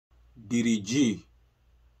DDG,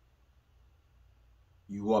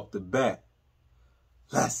 you up the bat.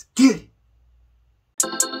 Let's get it.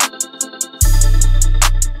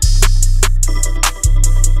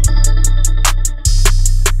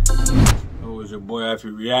 It was your boy Effie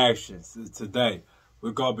Reactions. Today,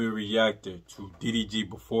 we're gonna be reacting to DDG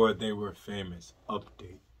before they were famous.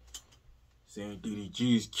 Update. Saying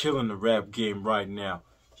DDG is killing the rap game right now.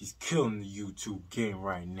 He's killing the YouTube game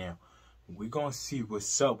right now. We're gonna see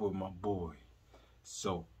what's up with my boy.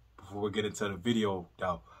 So, before we get into the video,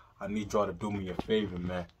 though, I need y'all to do me a favor,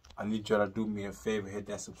 man. I need y'all to do me a favor. Hit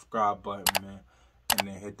that subscribe button, man. And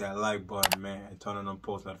then hit that like button, man. And turn on them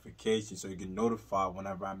post notifications so you get notified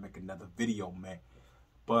whenever I make another video, man.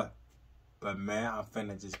 But man, I'm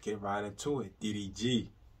finna just get right into it. DDG.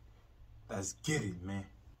 Let's get it, man.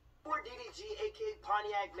 Before DDG, aka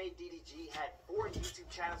Pontiac made DDG, had 4 YouTube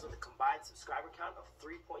channels with a combined subscriber count of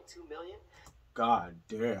 3.2 million. God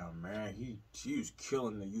damn, man, he was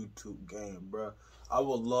killing the YouTube game, bro. I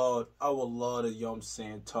would love to, you know what I'm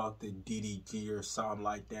saying, talk to DDG or something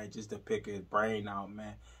like that just to pick his brain out,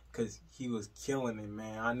 man. Cause he was killing it,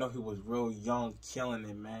 man. I know he was real young, killing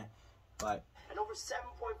it, man. Like, and over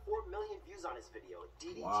 7.4 million views on his video.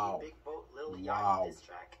 DDG, wow. Big Boat, Lil Yachty diss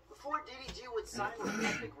track. Before DDG would sign with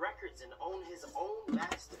Epic Records and own his own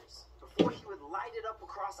masters. Before he would light it up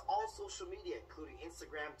across all social media, including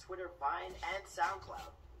Instagram, Twitter, Vine, and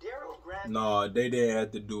SoundCloud. Daryl Graham. No, they didn't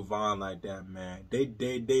have to do Vine like that, man. They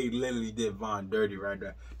literally did Vine dirty right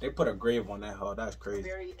there. They put a grave on that hoe. That's crazy.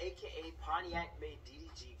 Barry, aka Pontiac made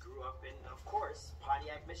DDG, grew up in, of course,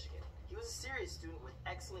 Pontiac, Michigan. He was a serious student with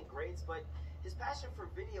excellent grades, but his passion for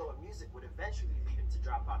video and music would eventually lead him to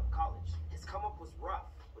drop out of college. His come up was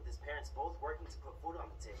rough, with his parents both working to put food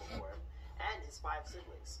on the table for him, and his 5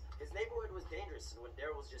 siblings. His neighborhood was dangerous, and when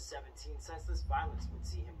Daryl was just 17, senseless violence would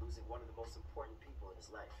see him losing one of the most important people in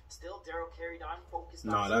his life. Still, Daryl carried on, focused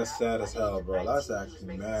on... No, that's sad as hell, bro. That's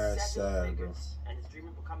actually mad sad, bro. And his dream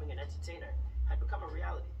of becoming an entertainer had become a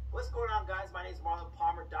reality. What's going on, guys? My name is Marlon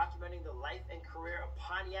Palmer, documenting the life and career of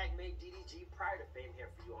Pontiac made DDG prior to fame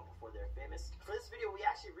here for you and before they're famous. For this video, we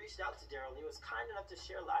actually reached out to Daryl, and he was kind enough to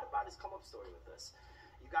share a lot about his come-up story with us.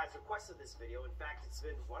 You guys requested this video. In fact, it's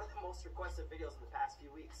been one of the most requested videos in the past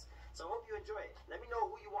few weeks. So I hope you enjoy it. Let me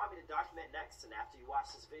know who you want me to document next, and after you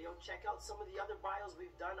watch this video, check out some of the other bios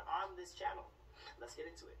we've done on this channel. Let's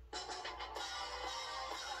get into it.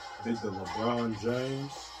 Big the LeBron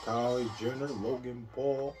James, Kylie Jenner, Logan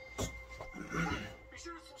Paul. Be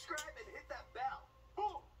sure to subscribe and hit that bell.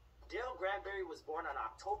 Boom! Dale Granberry was born on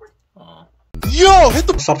October... Yo, hit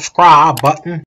the subscribe button.